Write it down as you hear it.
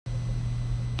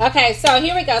Okay, so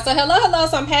here we go. So hello.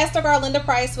 So I'm Pastor Garlinda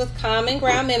Price with Common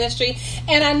Ground Ministry.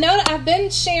 And I know that I've been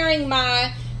sharing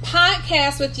my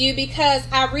podcast with you because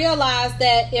I realized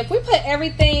that if we put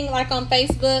everything like on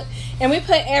Facebook and we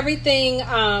put everything,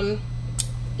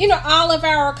 all of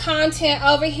our content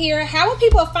over here, how will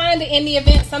people find it in the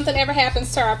event something ever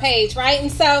happens to our page, right?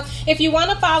 And so if you want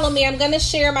to follow me, I'm going to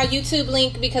share my YouTube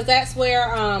link because that's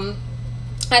where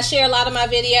I share a lot of my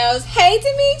videos. Hey,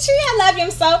 Dimitri, I love you.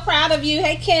 I'm so proud of you.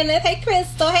 Hey, Kenneth. Hey,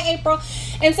 Crystal. Hey, April.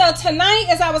 And so tonight,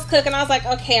 as I was cooking, I was like,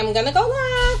 okay, I'm going to go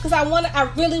live because I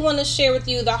really want to share with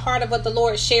you the heart of what the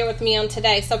Lord shared with me on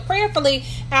today. So prayerfully,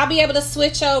 I'll be able to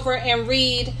switch over and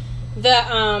read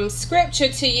the scripture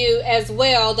to you as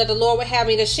well that the Lord would have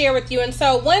me to share with you. And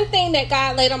so one thing that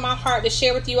God laid on my heart to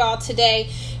share with you all today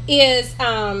is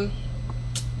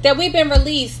that we've been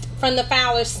released from the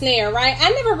fowler's snare, right?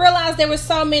 I never realized there were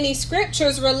so many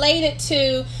scriptures related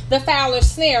to the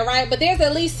fowler's snare, right? But there's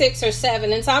at least 6 or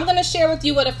 7. And so I'm going to share with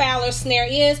you what a fowler's snare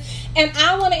is. And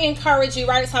I want to encourage you,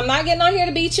 right? So I'm not getting on here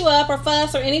to beat you up or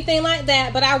fuss or anything like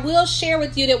that. But I will share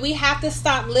with you that we have to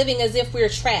stop living as if we're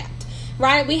trapped.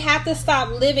 Right? We have to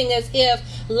stop living as if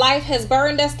life has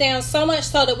burned us down so much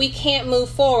so that we can't move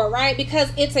forward, right?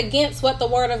 Because it's against what the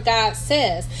Word of God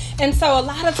says. And so a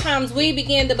lot of times we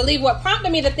begin to believe. What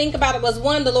prompted me to think about it was,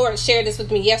 one, the Lord shared this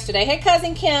with me yesterday. Hey,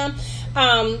 Cousin Kim,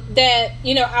 that,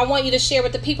 I want you to share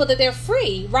with the people that they're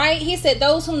free, right? He said,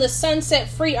 those whom the Son set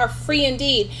free are free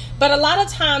indeed. But a lot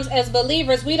of times as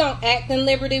believers, we don't act in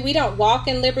liberty. We don't walk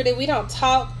in liberty. We don't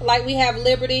talk like we have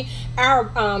liberty.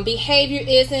 Our behavior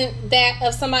isn't that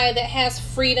of somebody that has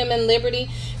freedom and liberty,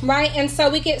 right? And so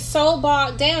we get so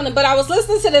bogged down. But I was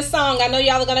listening to this song. I know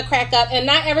y'all are going to crack up, and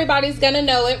not everybody's going to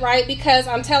know it, right? Because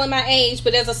I'm telling my age,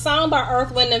 but there's a song by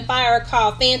Earth, Wind, and Fire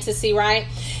called Fantasy, right?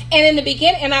 And in the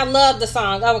beginning, and I love the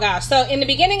song. Oh my gosh. So in the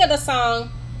beginning of the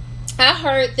song, I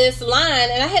heard this line,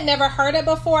 and I had never heard it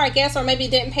before, I guess, or maybe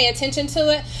didn't pay attention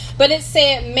to it. But it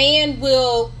said, man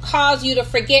will cause you to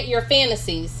forget your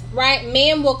fantasies, right?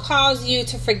 Man will cause you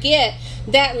to forget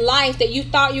that life that you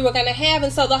thought you were going to have.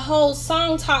 And so the whole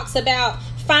song talks about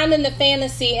finding the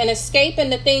fantasy and escaping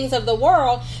the things of the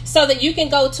world so that you can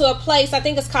go to a place. I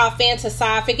think it's called Fantasy.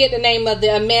 I forget the name of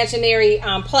the imaginary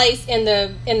place in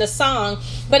the song.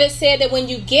 But it said that when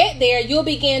you get there, you'll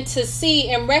begin to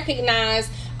see and recognize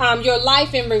your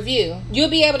life in review. You'll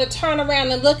be able to turn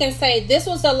around and look and say, this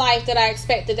was the life that I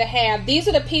expected to have. These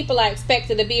are the people I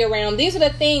expected to be around. These are the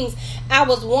things I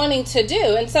was wanting to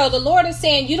do. And so the Lord is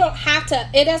saying,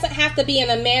 it doesn't have to be an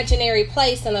imaginary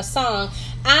place in a song.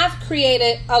 I've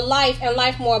created a life and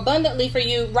life more abundantly for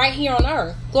you right here on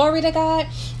earth. Glory to God.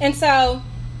 And so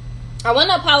I want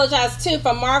to apologize too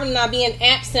for Marvin and I being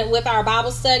absent with our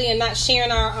Bible study and not sharing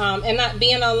our and not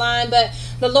being online. But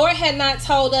the Lord had not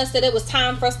told us that it was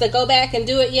time for us to go back and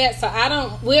do it yet. So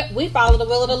we follow the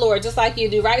will of the Lord just like you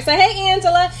do, right? So hey,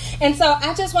 Angela. And so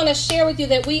I just want to share with you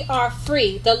that we are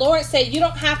free. The Lord said you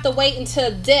don't have to wait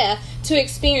until death to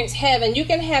experience heaven. You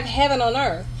can have heaven on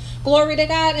earth. Glory to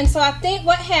God. And so I think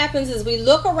what happens is we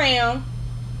look around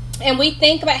and we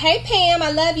think about, hey, Pam,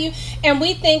 I love you. And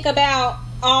we think about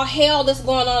all hell that's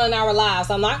going on in our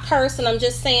lives. I'm not cursing. I'm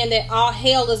just saying that all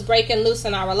hell is breaking loose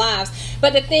in our lives.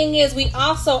 But the thing is, we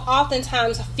also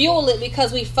oftentimes fuel it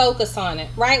because we focus on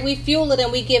it, right? We fuel it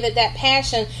and we give it that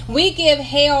passion. We give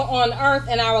hell on earth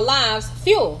in our lives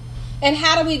fuel. And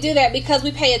how do we do that? Because we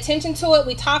pay attention to it.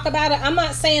 We talk about it. I'm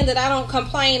not saying that I don't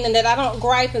complain and that I don't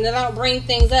gripe and that I don't bring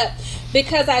things up,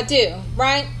 because I do,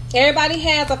 right? Everybody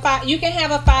has you can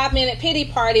have a 5-minute pity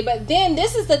party, but then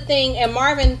this is the thing, and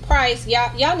Marvin Price,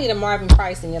 y'all need a Marvin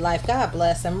Price in your life. God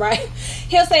bless him, right?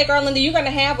 He'll say, Garlinda, you're going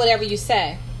to have whatever you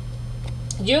say.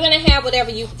 You're going to have whatever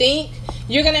you think.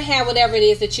 You're going to have whatever it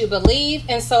is that you believe.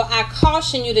 And so I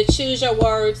caution you to choose your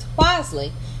words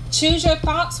wisely. Choose your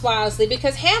thoughts wisely,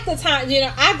 because half the time,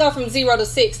 I go from 0 to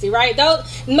 60, right? Though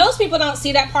most people don't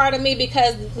see that part of me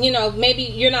because,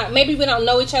 maybe we don't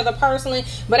know each other personally,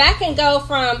 but I can go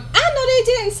from, I know they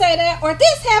didn't say that, or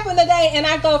this happened today, and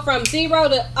I go from 0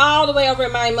 to all the way over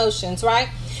in my emotions, right?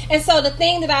 And so the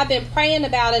thing that I've been praying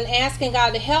about and asking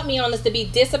God to help me on is to be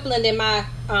disciplined in my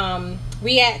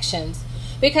reactions.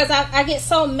 Because I get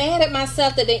so mad at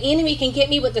myself that the enemy can get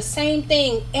me with the same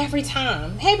thing every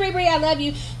time. Hey, Bree, I love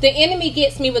you. The enemy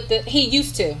gets me with he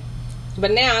used to. But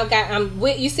now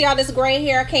you see all this gray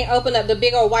hair? I can't open up the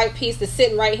big old white piece that's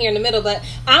sitting right here in the middle. But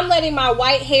I'm letting my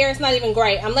white hair, it's not even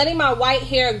gray, I'm letting my white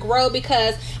hair grow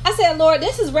because I said, Lord,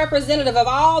 this is representative of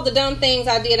all the dumb things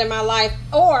I did in my life.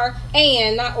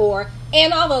 And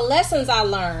all the lessons I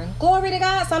learned. Glory to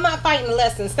God. So I'm not fighting the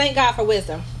lessons. Thank God for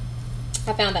wisdom.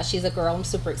 I found out she's a girl. I'm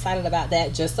super excited about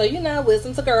that. Just so you know,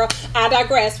 wisdom's a girl. I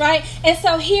digress, right? And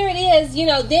so here it is,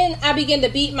 then I begin to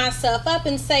beat myself up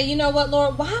and say, you know what,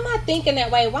 Lord, why am I thinking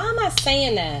that way? Why am I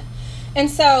saying that? And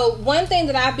so one thing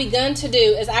that I've begun to do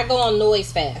is I go on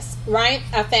noise fast, right?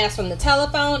 I fast from the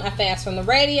telephone. I fast from the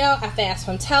radio. I fast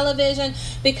from television,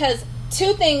 because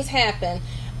two things happen.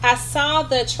 I saw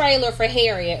the trailer for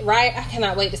Harriet, right? I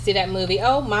cannot wait to see that movie.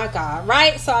 Oh my God,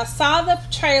 right? So I saw the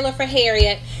trailer for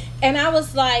Harriet, and I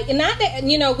was like, not that,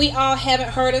 we all haven't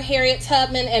heard of Harriet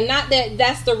Tubman, and not that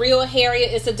that's the real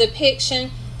Harriet, it's a depiction,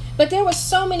 but there were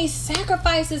so many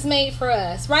sacrifices made for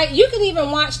us, right? You could even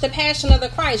watch The Passion of the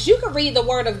Christ. You could read the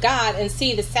Word of God and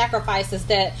see the sacrifices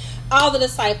that all the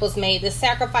disciples made, the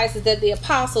sacrifices that the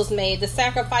apostles made, the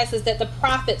sacrifices that the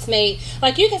prophets made.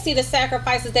 Like, you can see the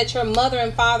sacrifices that your mother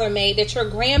and father made, that your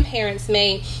grandparents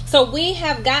made. So we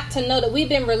have got to know that we've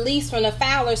been released from the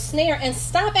fowler's snare, and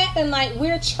stop acting like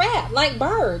we're trapped like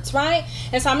birds, right?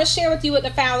 And so I'm going to share with you what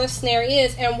the fowler's snare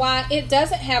is and why it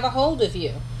doesn't have a hold of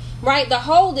you, right? The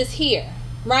hold is here,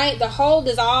 right? The hold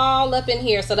is all up in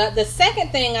here. So the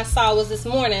second thing I saw was this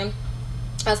morning,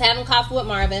 I was having coffee with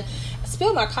Marvin.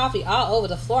 Spilled my coffee all over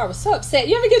the floor. I was so upset.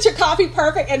 You ever get your coffee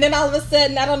perfect and then all of a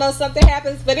sudden, I don't know, something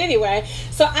happens? But anyway,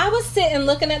 so I was sitting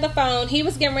looking at the phone. He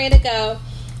was getting ready to go,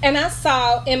 and I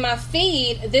saw in my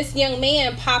feed this young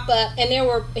man pop up, and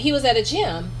he was at a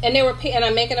gym, and and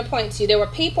I'm making a point to you, there were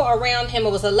people around him.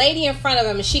 It was a lady in front of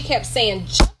him, and she kept saying,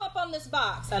 "Jump up on this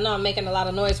box." I know I'm making a lot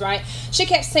of noise, right? She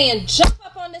kept saying, "Jump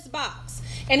up on this box."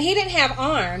 And he didn't have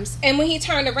arms, and when he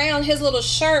turned around, his little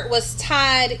shirt was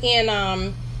tied in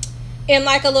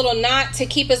like a little knot to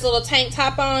keep his little tank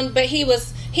top on, but he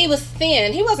was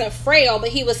thin. He wasn't frail, but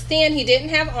he was thin. He didn't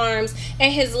have arms,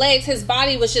 and his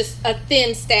body was just a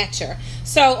thin stature.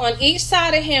 So on each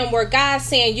side of him were guys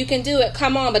saying, "You can do it,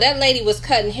 come on," but that lady was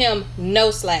cutting him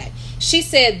no slack. She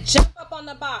said, "Jump up on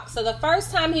the box." So the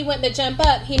first time he went to jump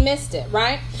up, he missed it,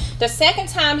 right? The second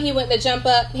time he went to jump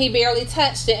up, he barely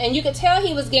touched it, and you could tell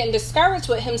he was getting discouraged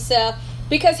with himself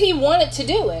because he wanted to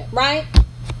do it, right?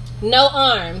 No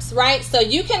arms, right? So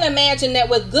you can imagine that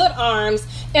with good arms,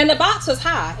 and the box was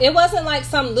high. It wasn't like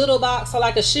some little box or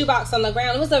like a shoe box on the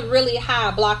ground. It was a really high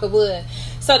block of wood.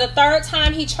 So the third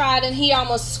time he tried, and he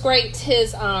almost scraped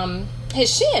his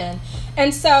shin.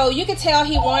 And so you could tell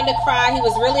he wanted to cry. He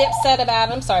was really upset about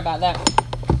it. I'm sorry about that.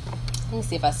 Let me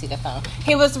see if I see the phone.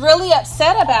 He was really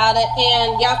upset about it,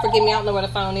 and y'all forgive me, I don't know where the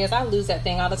phone is. I lose that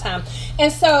thing all the time.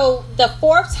 And so the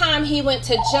fourth time he went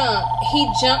to jump, he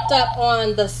jumped up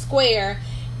on the square,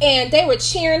 and they were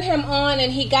cheering him on,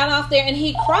 and he got off there, and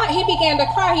he cried. He began to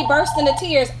cry. He burst into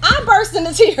tears. I burst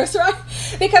into tears, right?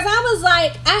 Because I was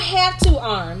like, I have two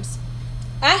arms.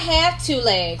 I have two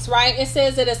legs, right? It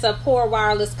says that it's a poor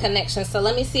wireless connection. So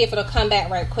let me see if it'll come back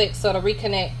right quick, so it'll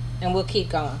reconnect, and we'll keep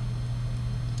going.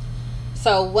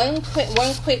 So one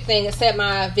quick thing, it said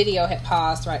my video had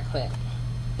paused right quick.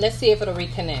 Let's see if it'll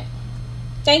reconnect.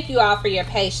 Thank you all for your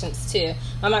patience too.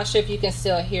 I'm not sure if you can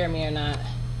still hear me or not.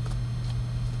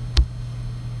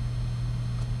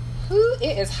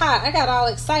 It is hot. I got all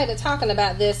excited talking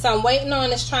about this. So I'm waiting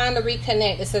on it's trying to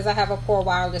reconnect. It says I have a poor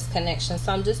wireless connection.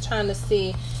 So I'm just trying to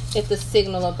see if the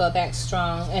signal will go back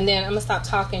strong. And then I'm going to stop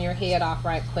talking your head off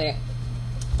right quick.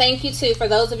 Thank you too for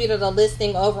those of you that are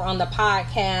listening over on the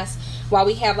podcast while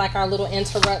we have like our little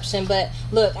interruption. But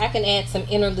look, I can add some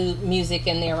interlude music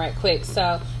in there right quick.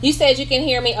 So you said you can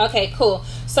hear me? Okay, cool.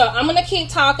 So I'm going to keep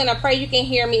talking. I pray you can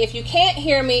hear me. If you can't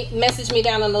hear me, message me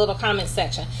down in the little comment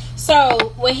section.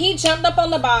 So when he jumped up on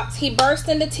the box, he burst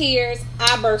into tears.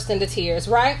 I burst into tears,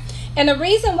 right? And the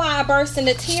reason why I burst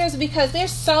into tears is because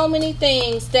there's so many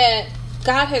things that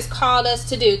God has called us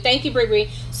to do. Thank you, Bri.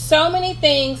 So many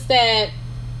things that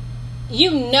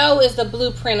you know is the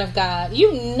blueprint of God.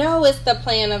 You know it's the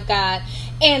plan of God.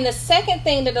 And the second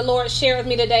thing that the Lord shared with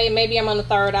me today, maybe I'm on the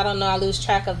third, I don't know, I lose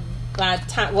track of my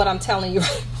time, what I'm telling you.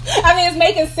 I mean, it's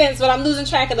making sense, but I'm losing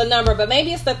track of the number. But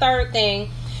maybe it's the third thing.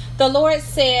 The Lord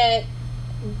said,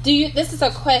 this is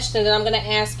a question that I'm going to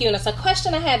ask you, and it's a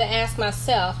question I had to ask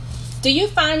myself. Do you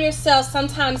find yourself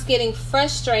sometimes getting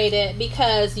frustrated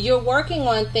because you're working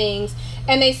on things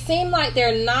and they seem like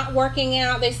they're not working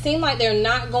out? They seem like they're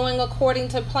not going according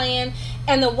to plan.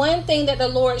 And the one thing that the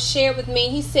Lord shared with me,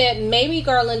 he said, maybe,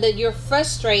 Gerlinda, you're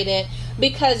frustrated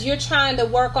because you're trying to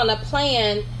work on a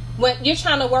plan. When you're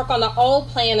trying to work on the old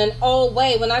plan, an old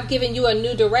way, when I've given you a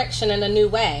new direction and a new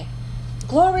way.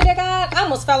 Glory to God. I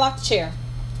almost fell off the chair,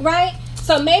 right?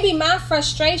 So maybe my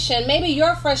frustration, maybe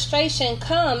your frustration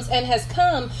comes and has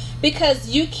come because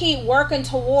you keep working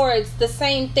towards the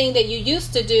same thing that you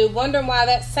used to do, wondering why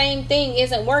that same thing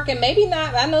isn't working. Maybe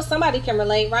not. I know somebody can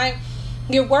relate, right?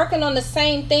 You're working on the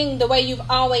same thing the way you've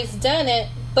always done it.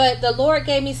 But the Lord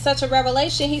gave me such a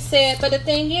revelation. He said, but the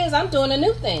thing is, I'm doing a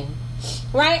new thing.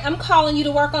 Right? I'm calling you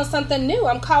to work on something new.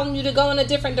 I'm calling you to go in a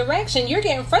different direction. You're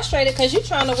getting frustrated because you're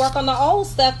trying to work on the old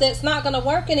stuff that's not going to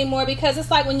work anymore, because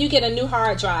it's like when you get a new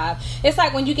hard drive. It's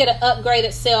like when you get an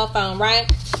upgraded cell phone,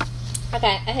 right? I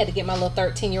had to get my little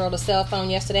 13-year-old a cell phone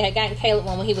yesterday. I had gotten Caleb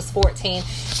one when he was 14.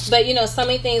 But, so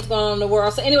many things going on in the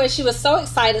world. So, anyway, she was so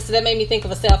excited. So, that made me think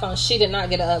of a cell phone. She did not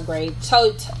get an upgrade.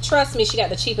 So, trust me, she got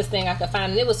the cheapest thing I could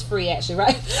find. And it was free, actually,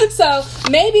 right? So,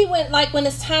 maybe when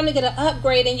it's time to get an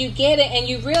upgrade and you get it and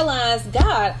you realize,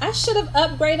 God, I should have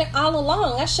upgraded all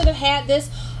along. I should have had this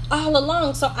all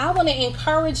along. So, I want to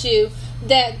encourage you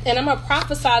that, and I'm going to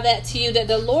prophesy that to you, that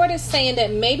the Lord is saying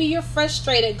that maybe you're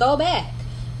frustrated. Go back.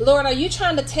 Lord, are you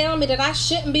trying to tell me that I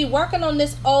shouldn't be working on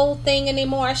this old thing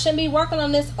anymore? I shouldn't be working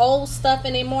on this old stuff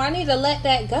anymore. I need to let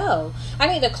that go.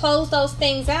 I need to close those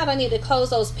things out. I need to close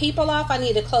those people off. I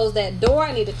need to close that door.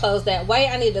 I need to close that way.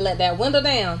 I need to let that window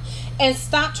down and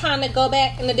stop trying to go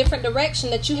back in a different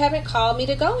direction that you haven't called me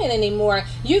to go in anymore.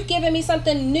 You've given me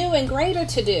something new and greater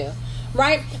to do,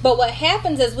 right? But what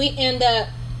happens is we end up,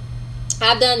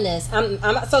 I've done this.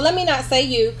 So let me not say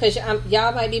you, because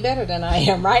y'all might be better than I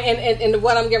am, right? And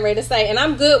what I'm getting ready to say. And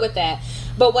I'm good with that.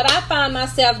 But what I find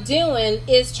myself doing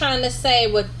is trying to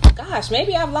say, well, gosh,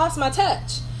 maybe I've lost my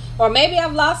touch. Or maybe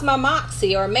I've lost my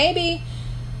moxie. Or maybe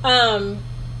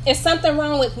it's something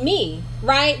wrong with me,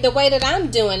 right? The way that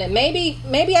I'm doing it.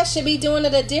 Maybe I should be doing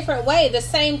it a different way. The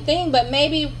same thing, but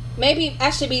maybe I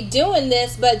should be doing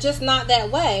this, but just not that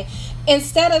way.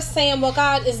 Instead of saying, well,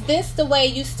 God, is this the way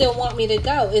you still want me to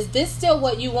go? Is this still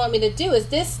what you want me to do? Is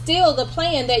this still the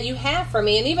plan that you have for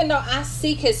me? And even though I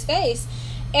seek his face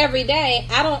every day,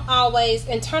 I don't always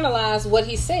internalize what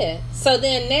he said. So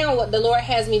then now what the Lord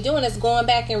has me doing is going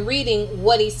back and reading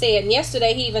what he said. And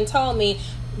yesterday he even told me,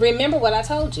 remember what I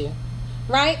told you.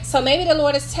 Right? So maybe the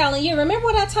Lord is telling you, remember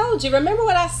what I told you. Remember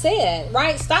what I said.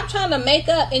 Right? Stop trying to make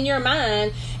up in your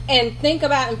mind and think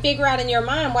about and figure out in your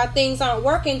mind why things aren't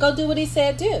working. Go do what he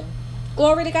said do.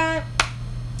 Glory to God.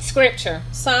 Scripture,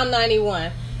 Psalm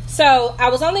 91. So I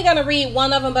was only going to read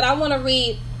one of them, but I want to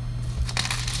read.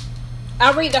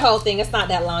 I'll read the whole thing. It's not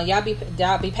that long. Y'all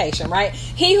be patient, right?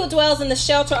 He who dwells in the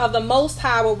shelter of the Most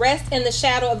High will rest in the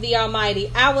shadow of the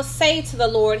Almighty. I will say to the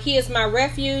Lord, he is my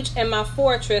refuge and my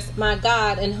fortress, my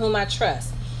God in whom I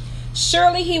trust.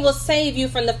 Surely he will save you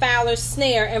from the fowler's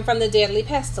snare and from the deadly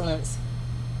pestilence.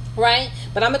 Right?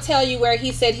 But I'm going to tell you where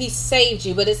he said he saved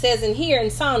you. But it says in here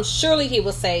in Psalms, surely he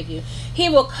will save you. He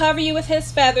will cover you with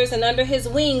his feathers, and under his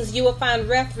wings you will find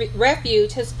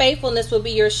refuge. His faithfulness will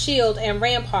be your shield and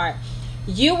rampart.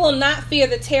 You will not fear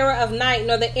the terror of night,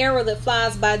 nor the arrow that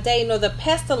flies by day, nor the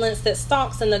pestilence that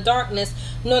stalks in the darkness,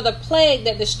 nor the plague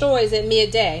that destroys at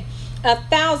midday.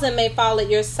 1,000 may fall at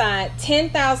your side,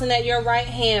 10,000 at your right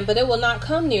hand, but it will not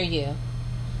come near you.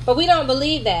 But we don't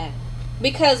believe that.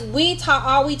 Because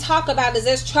all we talk about is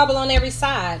there's trouble on every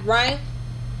side, right?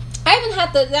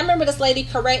 I remember this lady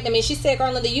corrected me. She said,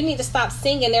 Garlinda, you need to stop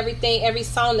singing every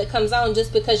song that comes on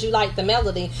just because you like the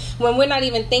melody, when we're not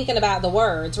even thinking about the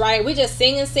words, right? We're just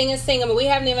singing, but we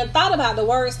haven't even thought about the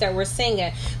words that we're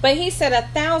singing. But he said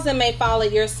 1,000 may fall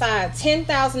at your side,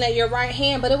 10,000 at your right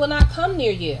hand, but it will not come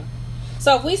near you.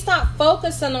 So if we stop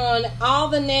focusing on all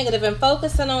the negative and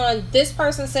focusing on this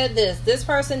person said this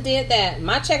person did that,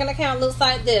 my checking account looks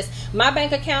like this, my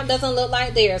bank account doesn't look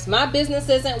like theirs, my business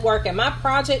isn't working, my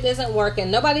project isn't working,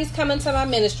 nobody's coming to my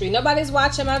ministry, nobody's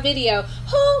watching my video,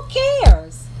 who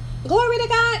cares? Glory to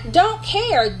God. Don't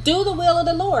care. Do the will of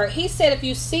the Lord. He said, if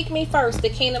you seek me first, the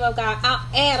kingdom of God, I'll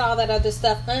add all that other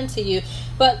stuff unto you.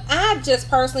 But I just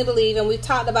personally believe, and we've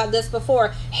talked about this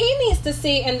before, he needs to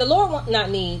see, and the Lord he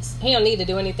don't need to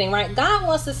do anything, right? God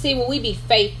wants to see, will we be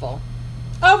faithful?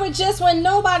 Over just when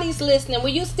nobody's listening, will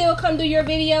you still come do your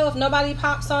video if nobody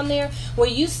pops on there? Will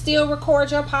you still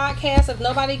record your podcast if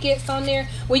nobody gets on there?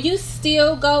 Will you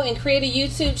still go and create a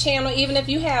YouTube channel even if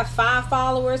you have 5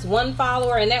 followers, 1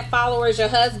 follower, and that follower is your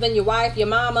husband, your wife, your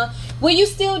mama? Will you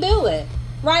still do it?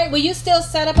 Right? Will you still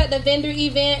set up at the vendor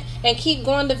event and keep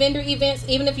going to vendor events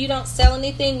even if you don't sell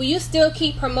anything? Will you still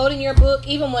keep promoting your book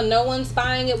even when no one's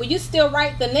buying it? Will you still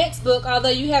write the next book although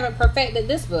you haven't perfected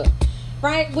this book?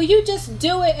 Right? Will you just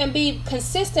do it and be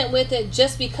consistent with it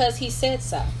just because he said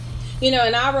so? And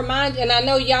I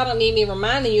know y'all don't need me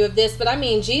reminding you of this, but I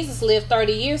mean, Jesus lived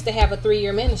 30 years to have a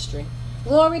 3-year ministry.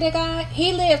 Glory to God.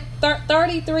 He lived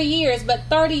 33 years, but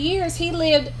 30 years he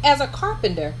lived as a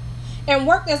carpenter and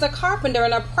worked as a carpenter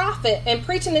and a prophet and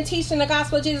preaching and teaching the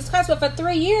gospel of Jesus Christ. But for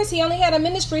 3 years, he only had a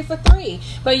ministry for 3.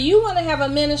 But you want to have a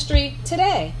ministry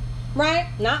today. right?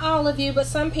 Not all of you, but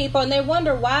some people, and they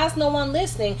wonder, why is no one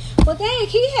listening? Well, dang,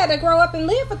 he had to grow up and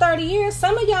live for 30 years.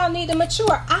 Some of y'all need to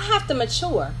mature. I have to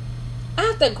mature. I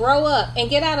have to grow up and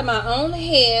get out of my own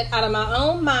head, out of my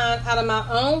own mind, out of my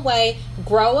own way,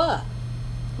 grow up.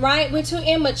 Right? We're too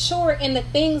immature in the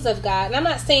things of God. And I'm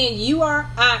not saying you are.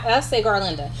 I say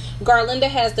Garlinda. Garlinda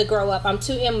has to grow up. I'm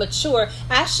too immature.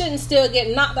 I shouldn't still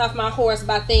get knocked off my horse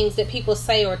by things that people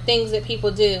say or things that people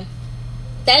do.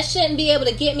 That shouldn't be able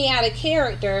to get me out of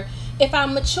character if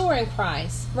I'm mature in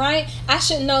Christ, right? I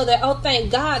should know that, oh,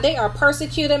 thank God, they are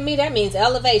persecuting me. That means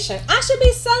elevation. I should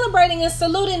be celebrating and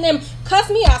saluting them. Cuss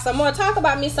me out some more. Talk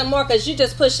about me some more because you're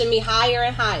just pushing me higher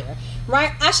and higher.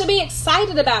 Right? I should be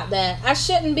excited about that. I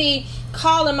shouldn't be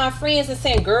calling my friends and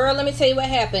saying, girl, let me tell you what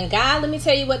happened. God, let me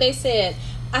tell you what they said.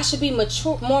 I should be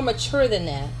more mature than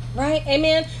that. Right?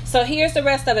 Amen? So here's the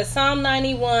rest of it. Psalm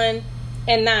 91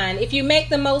 and 9. If you make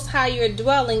the Most High your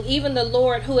dwelling, even the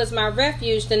Lord who is my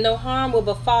refuge, then no harm will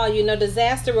befall you. No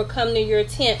disaster will come near your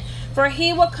tent. For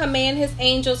he will command his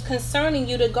angels concerning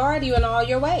you to guard you in all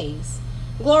your ways.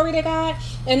 Glory to God.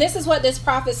 And this is what this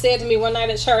prophet said to me one night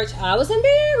at church. I was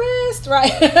embarrassed,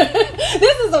 right?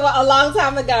 This is a long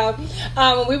time ago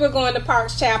when we were going to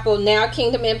Parks Chapel, now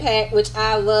Kingdom Impact, which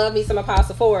I love me some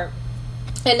Apostle Ford.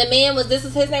 And the man was,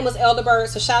 his name was Elder Bird.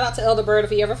 So shout out to Elder Bird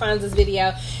if he ever finds this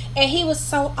video. And he was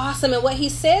so awesome. And what he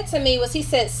said to me was, he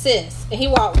said, sis. And he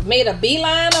made a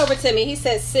beeline over to me. He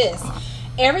said, sis,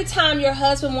 every time your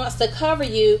husband wants to cover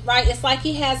you, right, it's like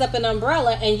he has up an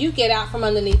umbrella and you get out from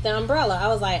underneath the umbrella. I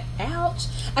was like, ouch.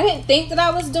 I didn't think that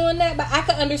I was doing that, but I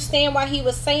could understand why he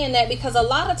was saying that, because a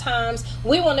lot of times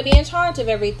we want to be in charge of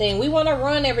everything. We want to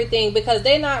run everything because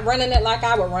they're not running it like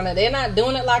I would run it. They're not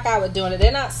doing it like I would do it.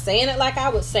 They're not saying it like I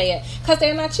would say it because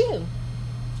they're not you.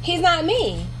 He's not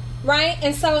me. Right?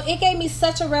 And so it gave me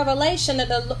such a revelation that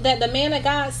the man of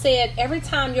God said, every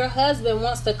time your husband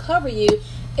wants to cover you,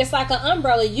 it's like an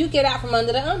umbrella. You get out from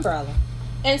under the umbrella.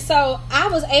 And so I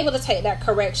was able to take that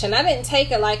correction. I didn't take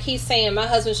it like he's saying my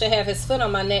husband should have his foot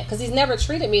on my neck, because he's never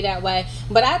treated me that way.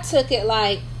 But I took it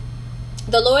like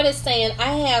the Lord is saying,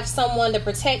 I have someone to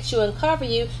protect you and cover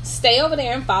you. Stay over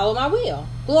there and follow my will.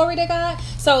 Glory to God.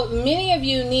 So many of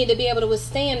you need to be able to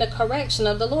withstand the correction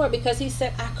of the Lord, because he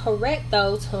said, I correct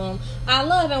those whom I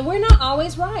love. And we're not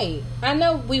always right. I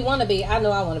know we want to be. I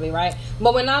know I want to be right.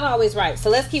 But we're not always right.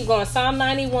 So let's keep going. Psalm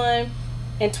 91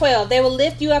 and 12. They will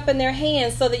lift you up in their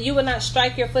hands so that you will not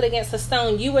strike your foot against a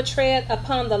stone. You will tread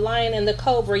upon the lion and the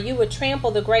cobra. You will trample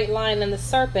the great lion and the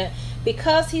serpent.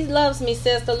 Because he loves me,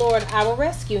 says the Lord, I will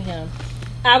rescue him.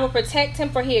 I will protect him,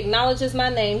 for he acknowledges my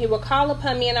name. He will call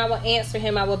upon me, and I will answer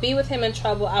him. I will be with him in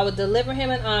trouble. I will deliver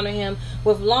him and honor him.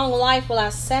 With long life will I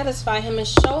satisfy him and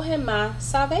show him my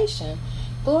salvation.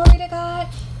 Glory to God.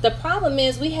 The problem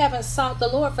is we haven't sought the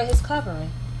Lord for his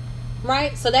covering.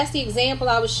 Right? So that's the example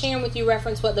I was sharing with you,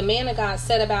 reference what the man of God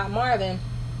said about Marvin.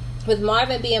 With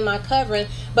Marvin being my covering,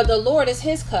 but the Lord is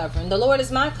his covering. The Lord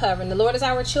is my covering. The Lord is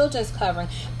our children's covering.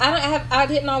 I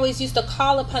didn't always used to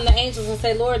call upon the angels and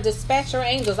say, Lord, dispatch your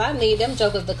angels. I need them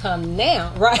jokers to come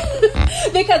now, right?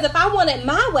 Because if I want it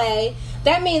my way,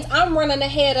 that means I'm running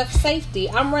ahead of safety.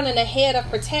 I'm running ahead of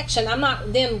protection. I'm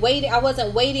not then waiting. I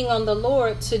wasn't waiting on the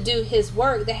Lord to do his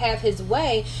work, to have his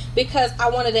way, because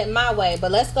I wanted it my way. But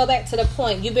let's go back to the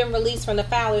point. You've been released from the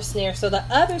fowler's snare. So the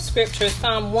other scripture is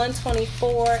Psalm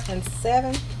 124 and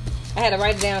 7. I had to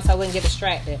write it down so I wouldn't get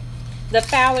distracted. The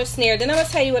fowler's snare. Then I'm going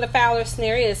to tell you what a fowler's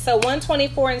snare is. So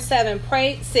 124 and 7.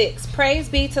 6. Praise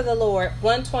be to the Lord.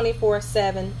 124,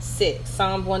 7, 6.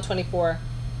 Psalm 124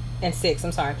 and 6.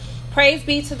 I'm sorry. Praise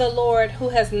be to the Lord, who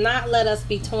has not let us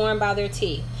be torn by their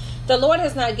teeth. The Lord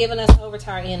has not given us over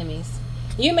to our enemies.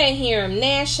 You may hear them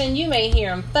gnashing. You may hear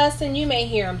them fussing. You may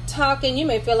hear them talking. You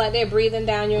may feel like they're breathing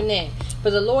down your neck. But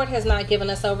the Lord has not given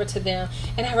us over to them.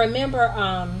 And I remember,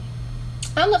 I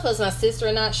don't know if it was my sister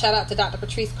or not. Shout out to Dr.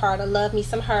 Patrice Carter. Love me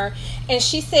some her. And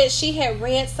she said she had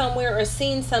read somewhere or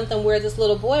seen something where this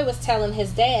little boy was telling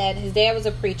his dad was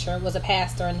a preacher, was a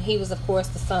pastor, and he was, of course,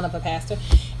 the son of a pastor.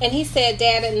 And he said,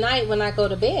 Dad, at night when I go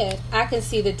to bed, I can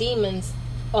see the demons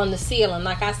on the ceiling.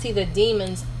 Like I see the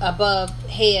demons above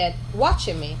head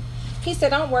watching me. He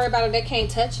said, don't worry about it. They can't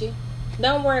touch you.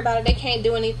 Don't worry about it. They can't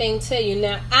do anything to you.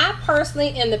 Now, I personally,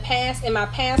 in my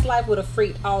past life, would have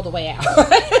freaked all the way out.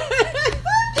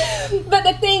 But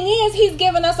the thing is, he's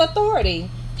given us authority.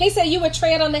 He said, you would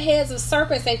tread on the heads of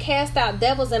serpents and cast out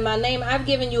devils in my name. I've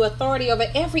given you authority over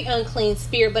every unclean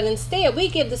spirit. But instead, we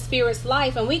give the spirits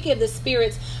life and we give the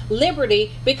spirits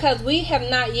liberty, because we have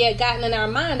not yet gotten in our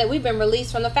mind that we've been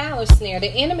released from the fowler's snare. The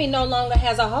enemy no longer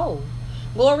has a hold.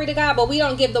 Glory to God. But we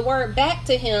don't give the word back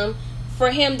to him for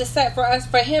him to set for us,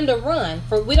 for him to run.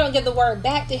 For we don't give the word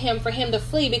back to him for him to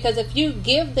flee, because if you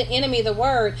give the enemy the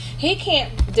word, he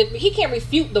can't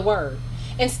refute the word.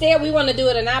 Instead, we want to do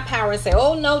it in our power and say,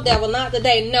 "Oh no, devil, not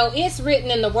today." No, it's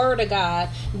written in the word of God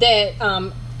that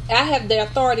I have the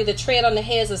authority to tread on the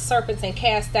heads of serpents and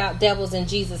cast out devils in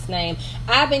Jesus' name.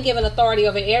 I've been given authority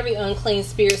over every unclean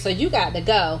spirit, so you got to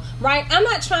go, right? I'm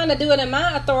not trying to do it in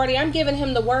my authority. I'm giving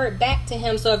him the word back to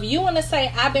him. So if you want to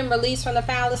say, "I've been released from the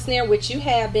foul snare," which you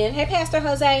have been, hey, Pastor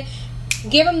Jose,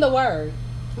 give him the word,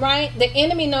 right? The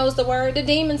enemy knows the word. The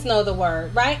demons know the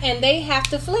word, right? And they have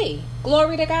to flee.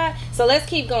 Glory to God. So let's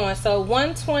keep going. So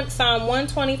Psalm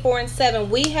 124:7,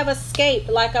 we have escaped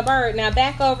like a bird. Now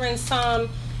back over in Psalm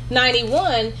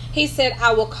 91, he said,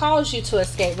 "I will cause you to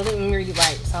escape." Well, let me read it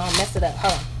right so I don't mess it up.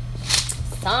 Hold on.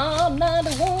 Psalm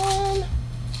 91.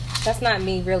 That's not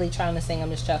me really trying to sing.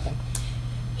 I'm just chucking.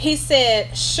 He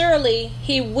said, "Surely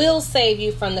he will save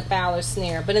you from the fowler's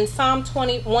snare." But in Psalm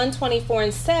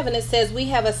 124:7, it says, "We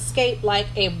have escaped like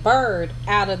a bird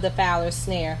out of the fowler's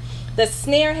snare." The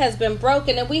snare has been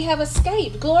broken and we have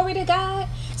escaped. Glory to God.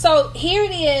 So here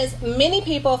it is. Many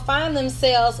people find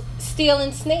themselves still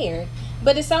ensnared.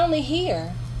 But it's only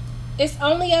here. It's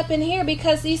only up in here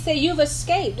because he said you've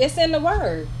escaped. It's in the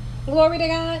word. Glory to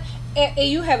God.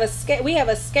 You have escaped. We have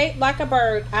escaped like a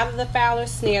bird out of the fowler's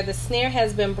snare. The snare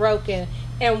has been broken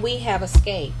and we have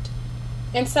escaped.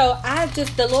 And so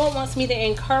the Lord wants me to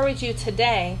encourage you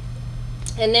today.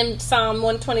 And then Psalm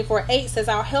 124:8 says,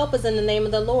 "Our help is in the name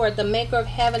of the Lord, the maker of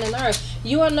heaven and earth."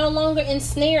 You are no longer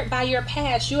ensnared by your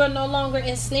past. You are no longer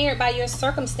ensnared by your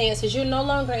circumstances. You're no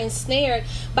longer ensnared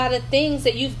by the things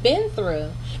that you've been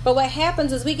through. But what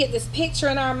happens is we get this picture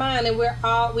in our mind, and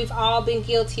we've all been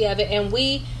guilty of it. And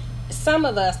some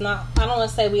of us, I don't want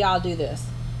to say we all do this,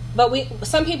 but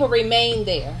some people remain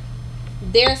there.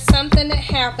 There's something that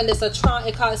happened. It's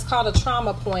called a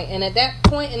trauma point. And at that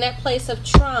point, in that place of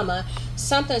trauma,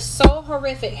 something so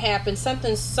horrific happened,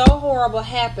 something so horrible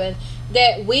happened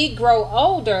that we grow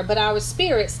older, but our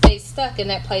spirit stays stuck in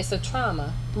that place of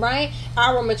trauma, right?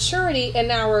 Our maturity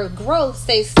and our growth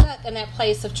stays stuck in that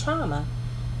place of trauma.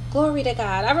 Glory to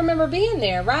God. I remember being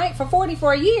there, right? For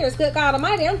 44 years. Good God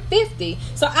Almighty, I'm 50.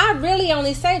 So I really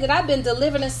only say that I've been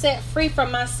delivered and set free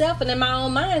from myself and in my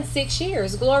own mind 6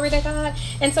 years. Glory to God.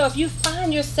 And so if you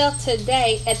find yourself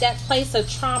today at that place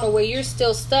of trauma where you're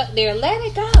still stuck there, let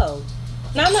it go.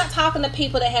 Now, I'm not talking to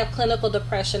people that have clinical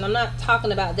depression. I'm not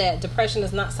talking about that. Depression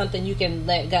is not something you can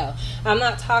let go. I'm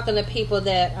not talking to people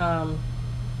that,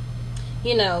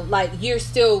 like you're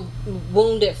still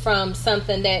wounded from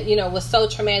something that, was so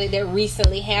traumatic that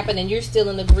recently happened and you're still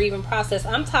in the grieving process.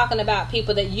 I'm talking about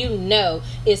people that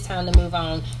it's time to move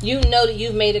on. You know that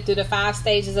you've made it through the 5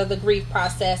 stages of the grief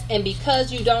process, and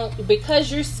because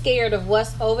you're scared of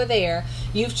what's over there,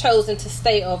 you've chosen to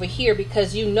stay over here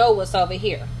because you know what's over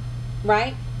here.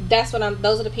 Right? Those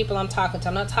are the people I'm talking to.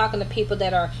 I'm not talking to people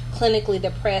that are clinically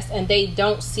depressed and they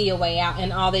don't see a way out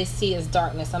and all they see is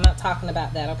darkness. I'm not talking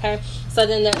about that, okay? So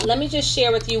then let me just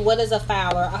share with you what is a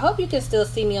fowler. I hope you can still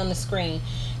see me on the screen.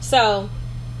 So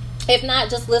if not,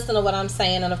 just listen to what I'm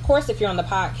saying. And of course, if you're on the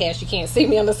podcast, you can't see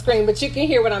me on the screen, but you can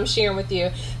hear what I'm sharing with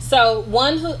you. So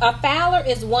a fowler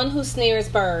is one who snares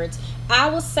birds. I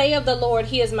will say of the Lord,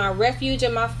 he is my refuge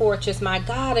and my fortress, my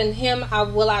God, in him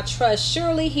will I trust.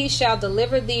 Surely he shall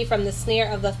deliver thee from the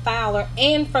snare of the fowler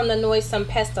and from the noisome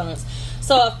pestilence.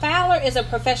 So a fowler is a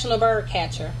professional bird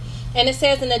catcher. And it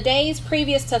says in the days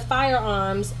previous to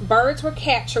firearms, birds were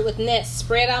captured with nets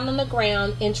spread out on the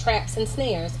ground in traps and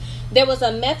snares. There was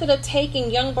a method of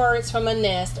taking young birds from a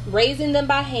nest, raising them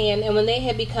by hand, and when they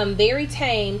had become very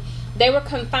tame, they were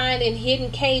confined in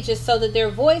hidden cages so that their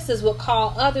voices would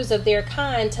call others of their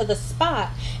kind to the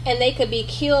spot, and they could be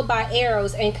killed by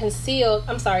arrows of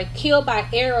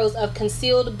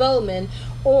concealed bowmen,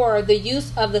 or the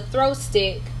use of the throw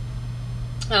stick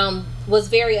was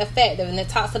very effective, and it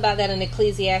talks about that in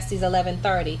Ecclesiastes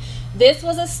 11:30. This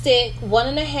was a stick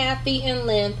 1.5 feet in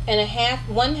length and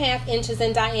 1/2 inches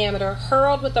in diameter,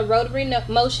 hurled with a rotary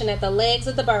motion at the legs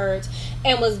of the birds,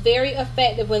 and was very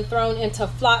effective when thrown into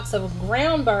flocks of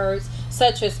ground birds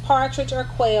such as partridge or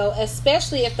quail,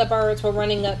 especially if the birds were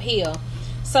running uphill.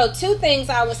 So 2 things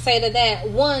I would say to that.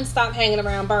 1, stop hanging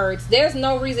around birds. There's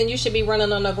no reason you should be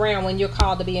running on the ground when you're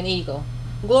called to be an eagle.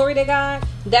 Glory to God.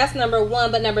 That's number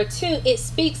 1. But number 2, it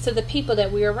speaks to the people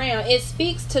that we're around. It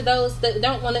speaks to those that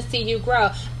don't want to see you grow.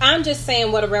 I'm just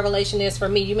saying what a revelation is for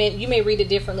me. You may read it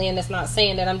differently, and it's not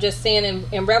saying that. I'm just saying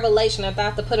in Revelation, if I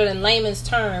have to put it in layman's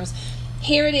terms,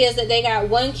 here it is that they got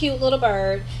one cute little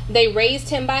bird. They raised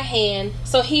him by hand,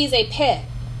 so he's a pet,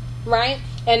 right?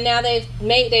 And now they've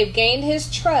gained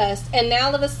his trust, and now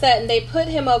all of a sudden they put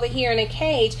him over here in a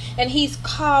cage, and he's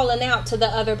calling out to the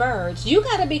other birds. You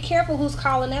got to be careful who's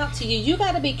calling out to you. You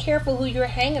got to be careful who you're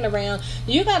hanging around.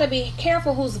 You got to be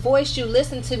careful whose voice you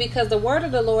listen to, because the word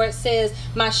of the Lord says,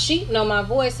 my sheep know my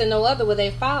voice, and no other will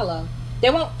they follow. They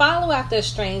won't follow after a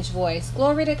strange voice.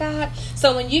 Glory to God.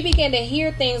 So when you begin to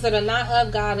hear things that are not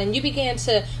of God, and you begin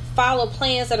to follow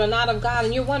plans that are not of God,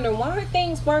 and you're wondering, why aren't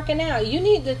things working out? You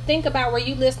need to think about, where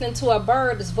you listening to a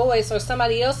bird's voice or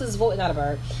somebody else's voice, not a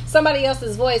bird, somebody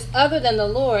else's voice other than the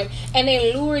Lord, and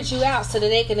they lured you out so that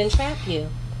they can entrap you.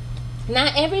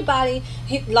 Not everybody,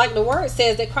 like the word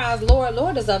says, that cries, Lord,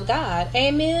 Lord, is of God.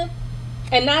 Amen.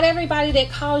 And not everybody that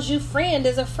calls you friend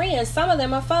is a friend. Some of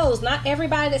them are foes. Not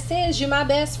everybody that says, you my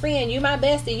best friend, you my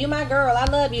bestie, you my girl, I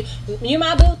love you, you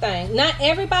my boo thing. Not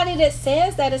everybody that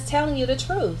says that is telling you the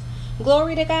truth.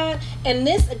 Glory to God. And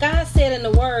this, God said in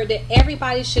the word that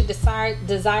everybody should desire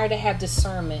to have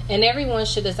discernment, and everyone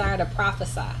should desire to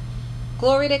prophesy.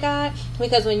 Glory to God.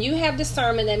 Because when you have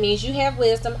discernment, that means you have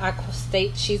wisdom. I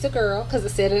state she's a girl because it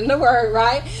said it in the word,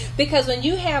 right? Because when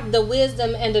you have the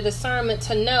wisdom and the discernment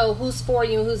to know who's for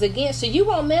you and who's against you, you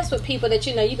won't mess with people that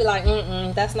you know. You be like,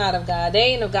 that's not of God.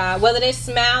 They ain't of God. Whether they're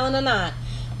smiling or not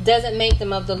doesn't make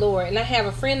them of the Lord. And I have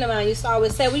a friend of mine used to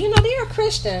always say, well, you know, they're a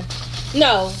Christian.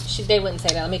 No, they wouldn't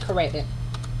say that. Let me correct it.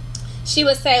 She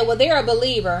would say, well, they're a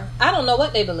believer. I don't know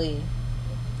what they believe.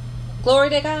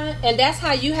 Glory to God. And that's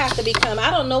how you have to become.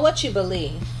 I don't know what you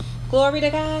believe. Glory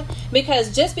to God.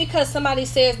 Because just because somebody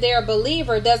says they're a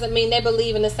believer doesn't mean they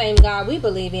believe in the same God we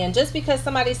believe in. Just because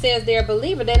somebody says they're a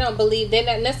believer, they don't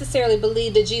necessarily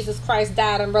believe that Jesus Christ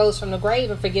died and rose from the grave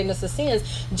and forgiveness of sins.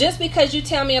 Just because you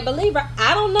tell me a believer,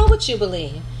 I don't know what you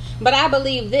believe. But I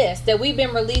believe this, that we've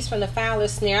been released from the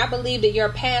fowler's snare. I believe that your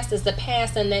past is the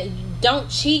past, and that you don't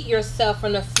cheat yourself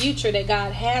from the future that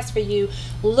God has for you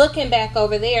looking back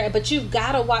over there. But you've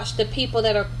got to watch the people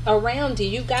that are around you.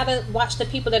 You've got to watch the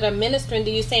people that are ministering to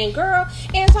you, saying, girl,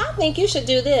 and so I think you should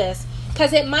do this.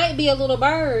 Because it might be a little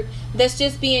bird that's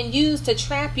just being used to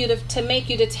trap you, to make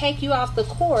you, to take you off the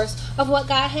course of what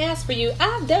God has for you.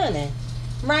 I've done it.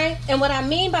 Right? And what I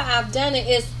mean by I've done it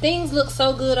is things look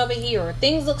so good over here, or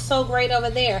things look so great over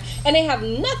there, and they have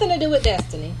nothing to do with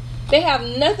destiny. They have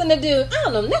nothing to do, I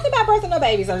don't know, nothing about birthing no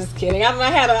babies. I'm just kidding. I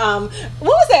had a what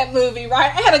was that movie,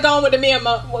 right? I had a Gone with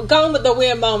the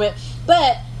Wind moment,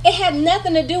 but it had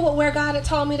nothing to do with where God had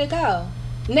told me to go.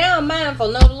 Now I'm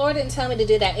mindful. No, the Lord didn't tell me to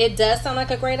do that. It does sound like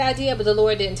a great idea, but the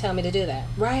Lord didn't tell me to do that,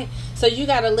 right? So you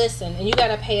got to listen, and you got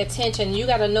to pay attention. You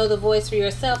got to know the voice for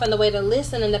yourself, and the way to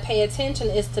listen and to pay attention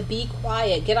is to be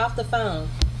quiet. Get off the phone,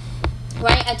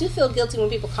 right? I do feel guilty when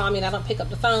people call me and I don't pick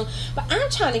up the phone, but I'm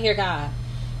trying to hear God.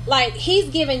 Like, He's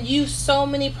given you so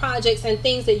many projects and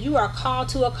things that you are called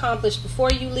to accomplish before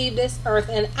you leave this earth,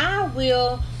 and I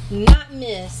will not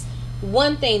miss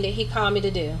one thing that He called me to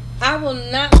do. I will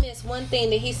not miss one thing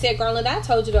that He said, Garland, I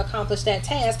told you to accomplish that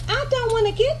task. I don't want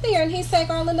to get there. And He said,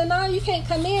 Garland, no, you can't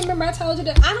come in. Remember, I told you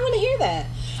that. I don't want to hear that.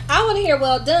 I want to hear,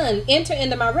 well done, enter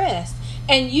into my rest.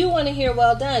 And you want to hear,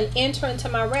 well done, enter into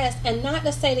my rest. And not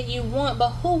to say that you want, but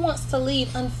who wants to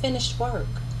leave unfinished work?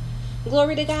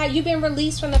 Glory to God. You've been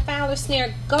released from the fowler's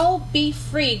snare. Go be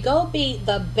free. Go be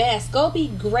the best. Go be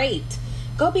great.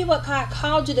 Go be what God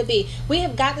called you to be. We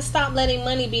have got to stop letting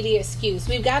money be the excuse.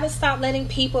 We've got to stop letting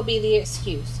people be the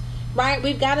excuse, right?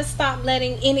 We've got to stop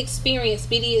letting inexperience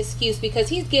be the excuse, because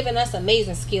He's given us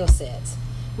amazing skill sets,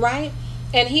 right?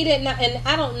 And He did not, and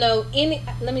I don't know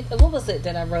what was it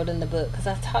that I wrote in the book? Because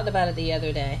I talked about it the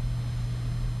other day.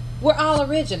 We're all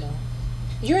original.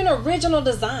 You're an original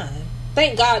design.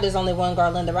 Thank God there's only one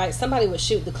Garlinda, right? Somebody would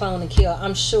shoot the clone and kill,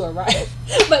 I'm sure, right?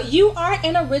 But you are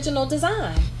an original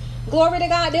design. Glory to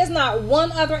God. There's not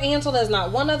one other Angel. There's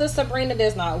not one other Sabrina.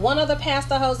 There's not one other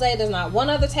Pastor Jose. There's not one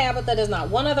other Tabitha. There's not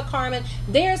one other Carmen.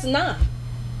 There's not.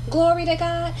 Glory to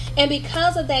God. And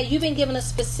because of that, you've been given a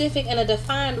specific and a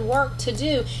defined work to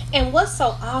do. And what's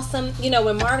so awesome, you know,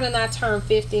 when Marvin and I turned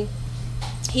 50,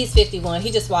 he's 51.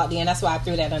 He just walked in. That's why I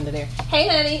threw that under there. Hey,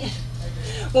 honey.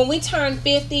 When we turned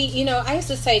 50, you know, I used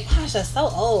to say, gosh, that's so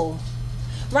old.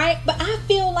 Right? But I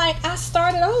feel like I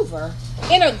started over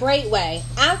in a great way.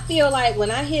 I feel like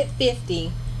when I hit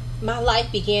 50, my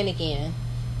life began again.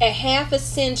 At half a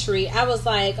century, I was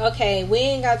like, okay, we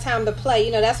ain't got time to play.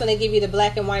 You know, that's when they give you the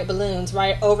black and white balloons,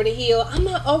 right? Over the hill. I'm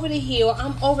not over the hill.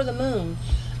 I'm over the moon.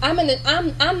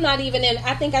 I'm not even in,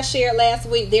 I think I shared last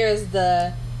week, there's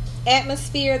the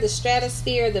atmosphere, the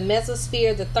stratosphere, the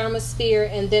mesosphere, the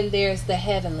thermosphere, and then there's the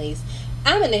heavenlies.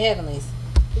 I'm in the heavenlies.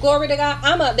 Glory to God.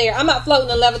 I'm up there. I'm not floating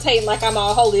and levitating like I'm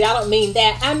all holy. I don't mean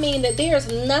that. I mean that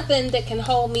there's nothing that can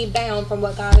hold me bound from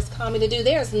what God has called me to do.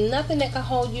 There's nothing that can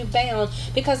hold you bound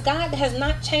because God has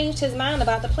not changed his mind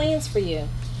about the plans for you.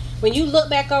 When you look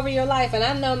back over your life, and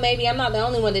I know maybe I'm not the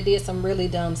only one that did some really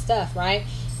dumb stuff, right?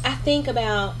 I think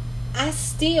about, I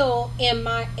still, in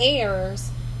my errors,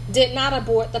 did not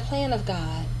abort the plan of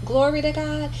God. Glory to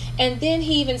God. And then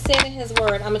he even said in his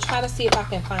word, I'm going to try to see if I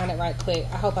can find it right quick.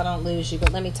 I hope I don't lose you,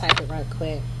 but let me type it right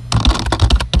quick.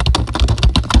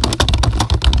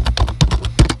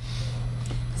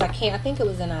 Because I can't, I think it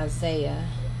was in Isaiah.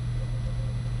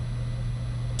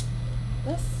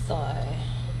 Let's see.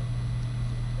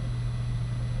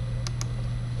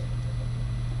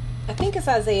 I think it's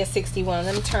Isaiah 61.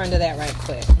 Let me turn to that right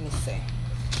quick. Let me see.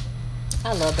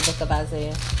 I love the book of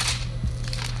Isaiah.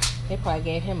 They probably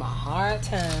gave him a hard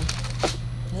time.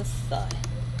 Let's see.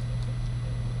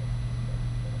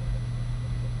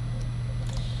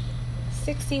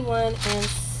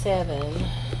 61:7.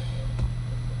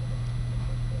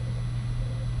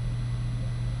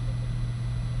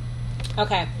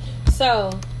 Okay, so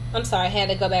I'm sorry, I had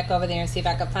to go back over there and see if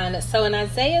I could find it. So in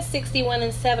Isaiah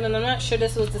 61:7, and I'm not sure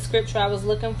this was the scripture I was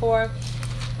looking for,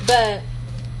 but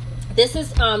this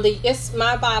is it's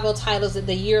my Bible titles it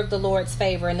The Year of the Lord's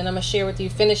Favor, and then I'm gonna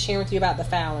finish sharing with you about the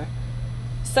fowler.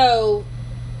 So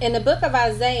in the book of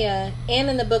Isaiah and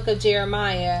in the book of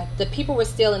Jeremiah, the people were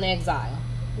still in exile,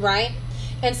 right?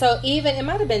 And so even, it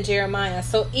might have been Jeremiah,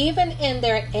 so even in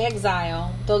their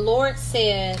exile, the Lord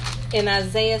said in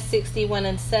Isaiah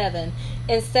 61:7,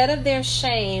 instead of their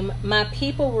shame, my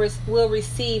people will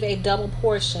receive a double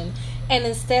portion, and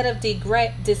instead of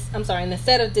disgrace,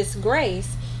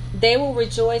 they will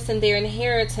rejoice in their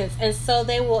inheritance, and so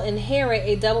they will inherit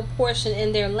a double portion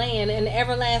in their land, and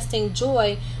everlasting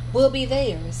joy will be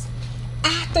theirs.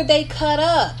 After they cut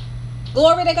up.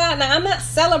 Glory to God. Now, I'm not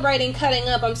celebrating cutting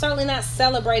up. I'm certainly not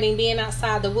celebrating being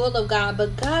outside the will of God,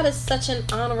 but God is such an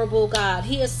honorable God.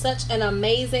 He is such an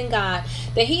amazing God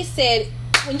that he said,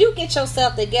 when you get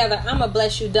yourself together, I'm going to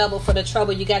bless you double for the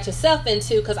trouble you got yourself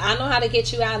into, because I know how to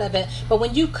get you out of it. But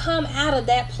when you come out of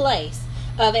that place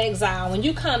of exile, when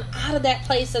you come out of that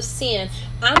place of sin,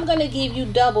 I'm going to give you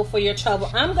double for your trouble.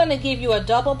 I'm going to give you a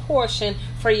double portion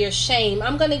for your shame.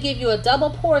 I'm going to give you a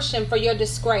double portion for your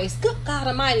disgrace. Good God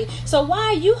Almighty. So why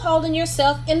are you holding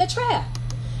yourself in the trap?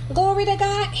 Glory to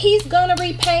God. He's going to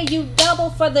repay you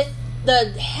double for the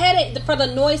headache, for the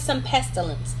noisome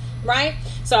pestilence, right?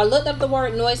 So I looked up the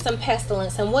word noisome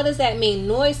pestilence, and what does that mean?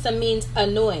 Noisome means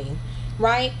annoying.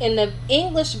 Right? In the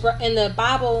English, in the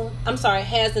Bible, it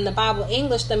has in the Bible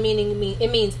English the meaning,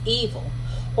 it means evil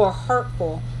or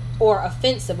hurtful or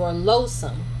offensive or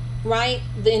loathsome. Right?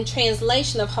 In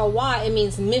translation of Hawa, it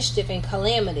means mischief and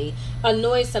calamity. A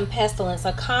noisome pestilence,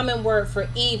 a common word for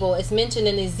evil, is mentioned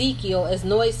in Ezekiel as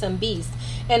noisome beast,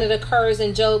 and it occurs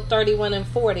in Job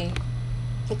 31:40.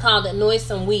 He called it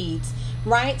noisome weeds.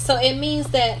 Right? So it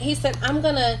means that he said, I'm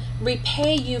going to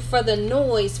repay you for the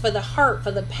noise, for the hurt,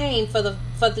 for the pain, for the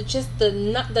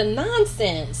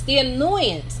nonsense, the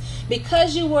annoyance,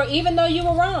 because you were, even though you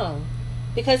were wrong.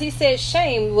 Because he said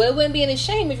shame. Well, it wouldn't be any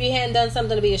shame if you hadn't done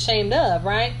something to be ashamed of,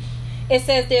 right? It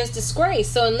says there's disgrace.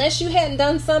 So unless you hadn't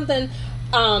done something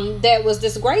that was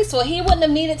disgraceful, he wouldn't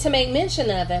have needed to make mention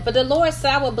of it. But the Lord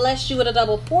said, I will bless you with a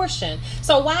double portion.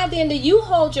 So why then do you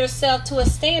hold yourself to a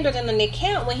standard and an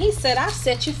account when he said, I've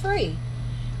set you free?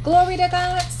 Glory to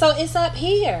God. So it's up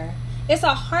here. It's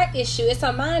a heart issue. It's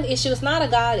a mind issue. It's not a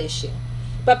God issue.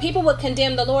 But people would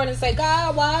condemn the Lord and say,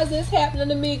 God, why is this happening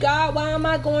to me? God, why am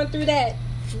I going through that?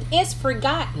 It's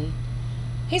forgotten.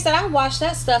 He said, I washed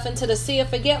that stuff into the sea of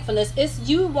forgetfulness. It's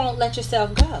you won't let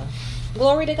yourself go.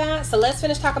 Glory to God. So let's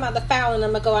finish talking about the fowl, and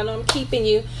I'm going to go. I know I'm keeping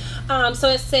you. So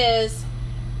it says,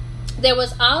 there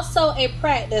was also a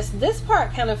practice. This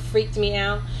part kind of freaked me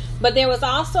out. But there was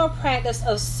also a practice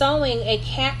of sewing a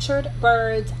captured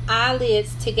bird's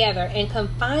eyelids together and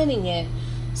confining it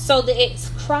so that its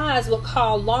cries would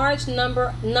call large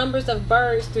numbers of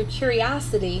birds through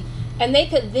curiosity, and they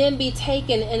could then be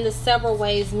taken in the several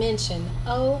ways mentioned.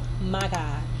 Oh my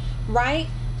God. Right?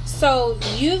 So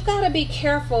you've got to be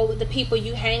careful with the people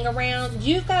you hang around.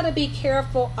 You've got to be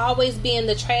careful always being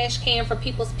the trash can for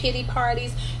people's pity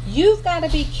parties. You've got to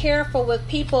be careful with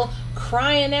people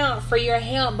crying out for your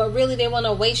help, but really they want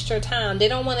to waste your time. They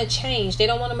don't want to change. They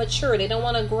don't want to mature. They don't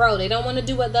want to grow. They don't want to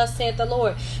do what thus saith the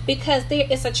Lord, because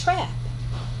it's a trap.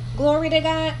 Glory to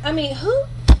God. I mean, who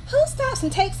stops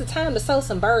and takes the time to sew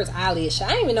some birds' eyelids? I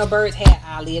didn't even know birds had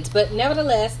eyelids, but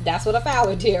nevertheless, that's what a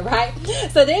fowler did, right?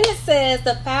 So then it says,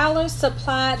 the fowlers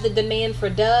supplied the demand for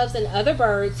doves and other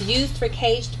birds used for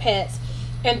caged pets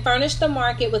and furnished the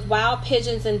market with wild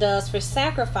pigeons and doves for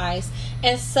sacrifice,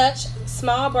 and such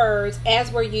small birds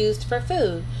as were used for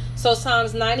food. So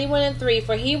Psalms 91:3,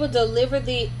 for he will deliver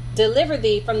thee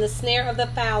from the snare of the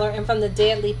fowler and from the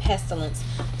deadly pestilence.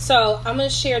 So I'm going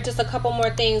to share just a couple more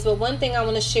things, but one thing I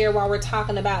want to share while we're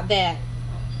talking about that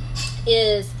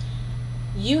is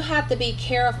you have to be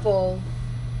careful.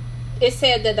 It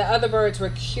said that the other birds were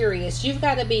curious. You've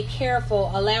got to be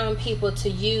careful allowing people to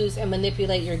use and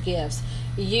manipulate your gifts.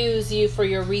 Use you for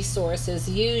your resources.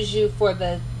 Use you for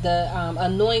the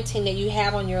anointing that you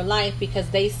have on your life because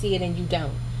they see it and you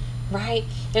don't. Right?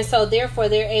 And so therefore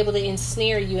they're able to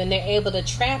ensnare you and they're able to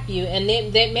trap you, and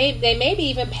they maybe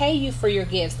even pay you for your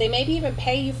gifts. They maybe even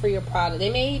pay you for your product. They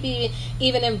maybe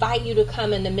even invite you to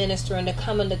come in to minister and to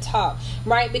come in to talk,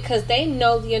 right? Because they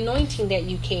know the anointing that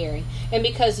you carry. And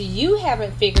because you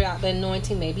haven't figured out the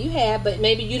anointing, maybe you have, but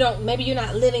maybe you don't, maybe you're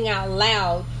not living out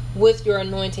loud with your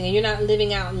anointing and you're not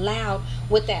living out loud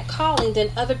with that calling,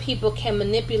 then other people can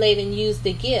manipulate and use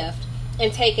the gift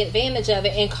and take advantage of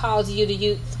it and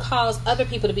cause other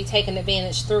people to be taken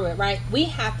advantage through it, right? We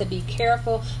have to be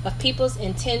careful of people's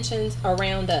intentions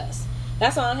around us.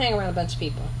 That's why I hang around a bunch of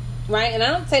people, right? And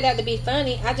I don't say that to be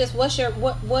funny. I just, what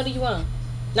do you want?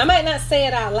 Now, I might not say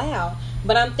it out loud,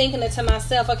 but I'm thinking it to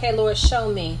myself, okay, Lord,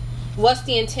 show me. What's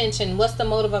the intention? What's the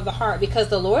motive of the heart? Because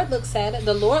the Lord looks at it.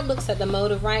 The Lord looks at the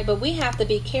motive, right? But we have to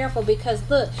be careful because,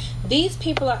 look, these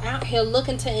people are out here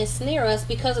looking to ensnare us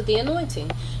because of the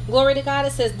anointing. Glory to God.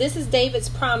 It says, this is David's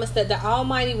promise that the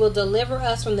Almighty will deliver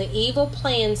us from the evil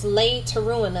plans laid to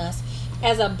ruin us.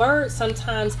 As a bird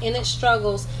sometimes in its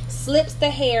struggles slips the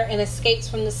hair and escapes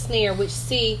from the snare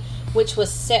which was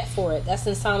set for it. That's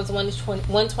in Psalms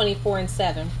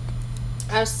 124:7.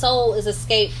 Our soul is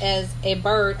escaped as a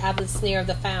bird out of the snare of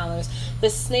the fowlers. The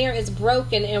snare is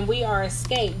broken and we are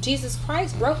escaped. Jesus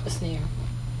Christ broke the snare.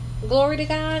 Glory to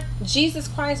God. Jesus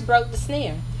Christ broke the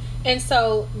snare. And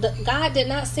so God did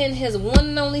not send his one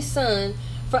and only son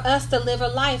for us to live a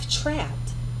life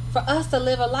trapped. For us to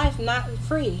live a life not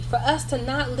free. For us to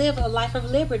not live a life of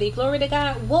liberty. Glory to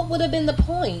God. What would have been the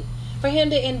point? For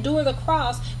him to endure the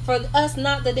cross, for us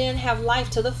not to then have life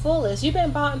to the fullest. You've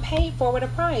been bought and paid for with a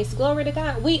price. Glory to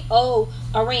God. We owe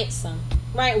a ransom,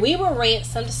 right? We were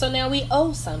ransomed, so now we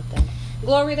owe something.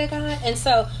 Glory to God. And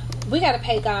so we got to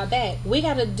pay God back. We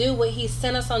got to do what he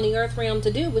sent us on the earth realm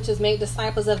to do, which is make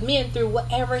disciples of men through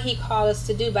whatever he called us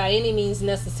to do by any means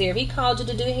necessary. If he called you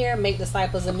to do hair, make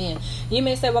disciples of men. You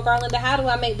may say, well, Garlinda, how do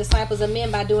I make disciples of men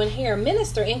by doing hair?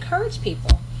 Minister, encourage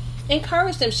people.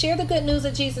 Encourage them. Share the good news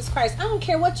of Jesus Christ. I don't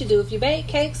care what you do. If you bake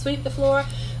cakes, sweep the floor,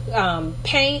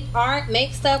 paint, art,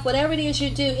 make stuff, whatever it is you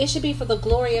do, it should be for the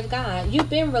glory of God. You've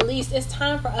been released. It's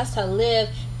time for us to live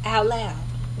out loud.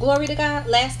 Glory to God.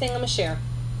 Last thing I'm going to share.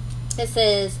 It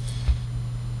says,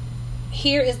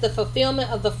 here is the fulfillment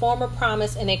of the former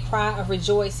promise and a cry of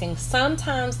rejoicing.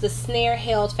 Sometimes the snare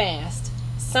held fast.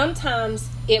 Sometimes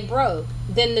it broke.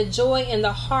 Then the joy in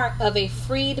the heart of a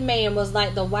freed man was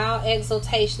like the wild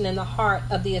exultation in the heart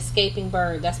of the escaping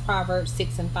bird. That's Proverbs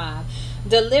 6:5.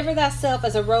 Deliver thyself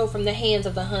as a roe from the hands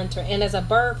of the hunter, and as a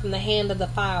bird from the hand of the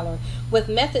fowler. With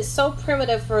methods so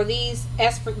primitive for these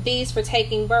for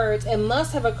taking birds, it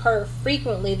must have occurred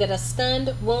frequently that a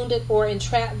stunned, wounded, or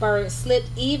entrapped bird slipped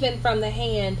even from the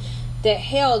hand that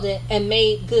held it and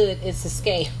made good its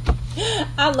escape.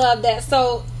 I love that.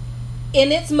 So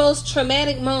in its most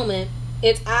traumatic moment,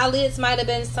 its eyelids might have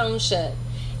been sewn shut.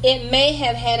 It may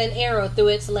have had an arrow through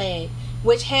its leg,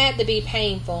 which had to be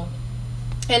painful.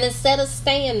 And instead of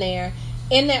staying there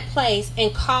in that place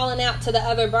and calling out to the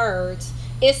other birds,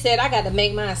 it said, I got to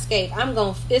make my escape.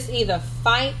 It's either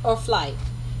fight or flight,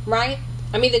 right?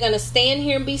 I'm either going to stand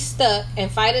here and be stuck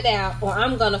and fight it out, or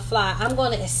I'm going to fly. I'm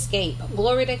going to escape.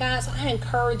 Glory to God. So I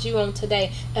encourage you on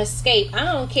today, escape. I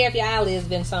don't care if your eyelid's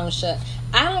been sewn shut.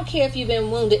 I don't care if you've been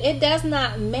wounded. It does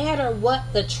not matter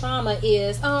what the trauma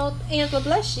is. Oh, Angela,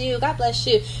 bless you. God bless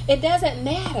you. It doesn't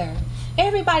matter.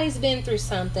 Everybody's been through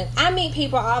something. I meet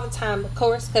people all the time, of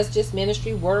course, because just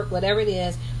ministry, work, whatever it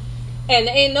is. And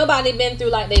ain't nobody been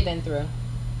through like they've been through.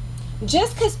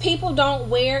 Just because people don't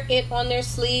wear it on their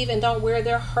sleeve and don't wear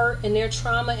their hurt and their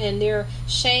trauma and their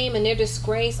shame and their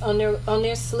disgrace on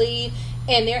their sleeve,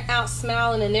 and they're out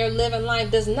smiling and they're living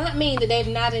life, does not mean that they've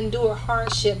not endured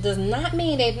hardship, does not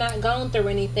mean they've not gone through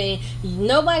anything.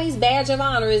 Nobody's badge of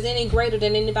honor is any greater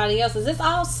than anybody else's. It's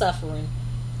all suffering.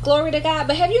 Glory to God.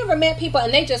 But have you ever met people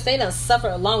and they done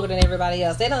suffered longer than everybody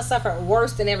else? They done suffered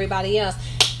worse than everybody else.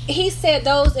 He said,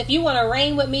 if you want to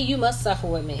reign with me, you must suffer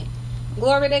with me.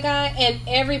 Glory to God. And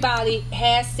everybody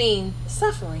has seen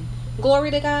suffering. Glory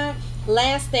to God.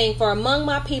 Last thing, for among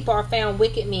my people are found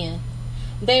wicked men.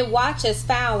 They watch as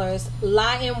fowlers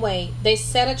lie in wait. They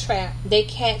set a trap. They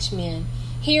catch men.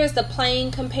 Here is the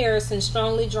plain comparison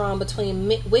strongly drawn between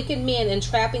wicked men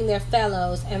entrapping their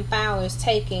fellows and fowlers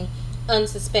taking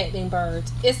unsuspecting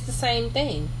birds. It's the same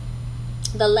thing.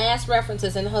 The last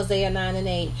references in Hosea 9 and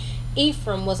 8.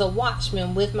 Ephraim was a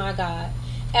watchman with my God.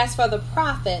 As for the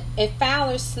prophet, a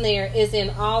fowler's snare is in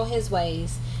all his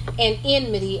ways, and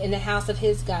enmity in the house of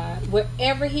his God.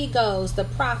 Wherever he goes, the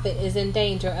prophet is in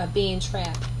danger of being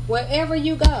trapped. Wherever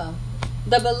you go,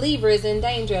 the believer is in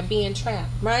danger of being trapped,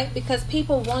 right? Because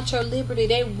people want your liberty.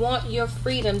 They want your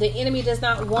freedom. The enemy does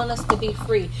not want us to be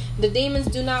free. The demons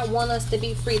do not want us to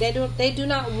be free. They do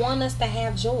not want us to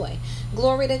have joy.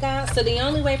 Glory to God. So the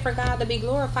only way for God to be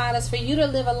glorified is for you to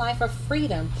live a life of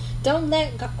freedom. Don't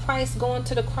let Christ going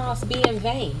to the cross be in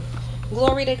vain.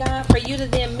 Glory to God. For you to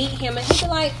then meet him and he'd be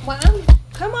like, well,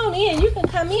 come on in. You can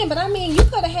come in. But I mean, you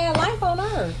could have had life on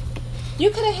earth. You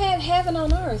could have had heaven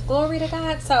on earth. Glory to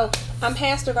God. So I'm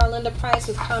Pastor Garlinda Price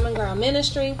with Common Ground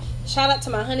Ministry. Shout out to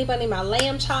my honey bunny, my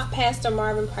lamb chop, Pastor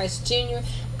Marvin Price Jr.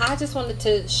 I just wanted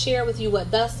to share with you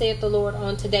what thus saith the Lord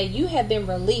on today. You have been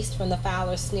released from the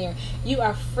fowler's snare. You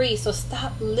are free. So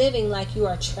stop living like you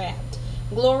are trapped.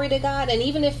 Glory to God. And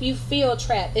even if you feel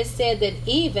trapped, it said that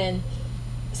even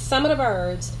some of the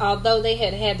birds, although they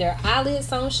had their eyelids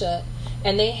sewn shut,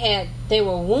 and they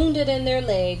were wounded in their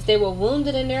legs, they were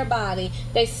wounded in their body,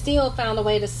 they still found a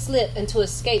way to slip and to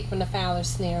escape from the fowler's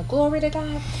snare. Glory to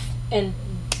God. And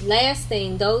last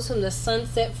thing, those whom the Son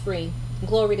set free,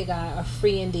 glory to God, are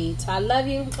free indeed. So I love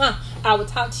you. I will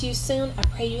talk to you soon. I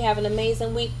pray you have an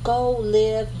amazing week. Go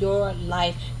live your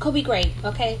life. Go be great,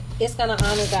 okay? It's going to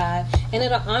honor God, and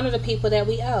it'll honor the people that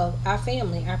we owe, our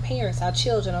family, our parents, our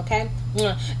children, okay?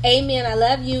 Amen. I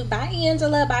love you. Bye,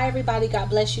 Angela. Bye, everybody.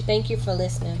 God bless you. Thank you for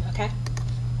listening, okay?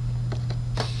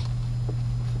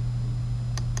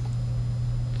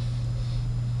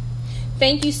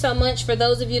 Thank you so much for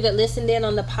those of you that listened in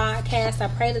on the podcast. I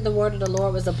pray that the word of the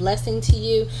Lord was a blessing to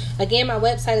you. Again, my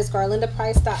website is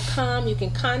garlindaprice.com. You can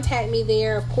contact me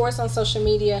there, of course, on social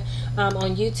media,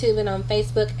 on YouTube and on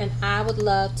Facebook, and I would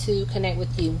love to connect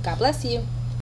with you. God bless you.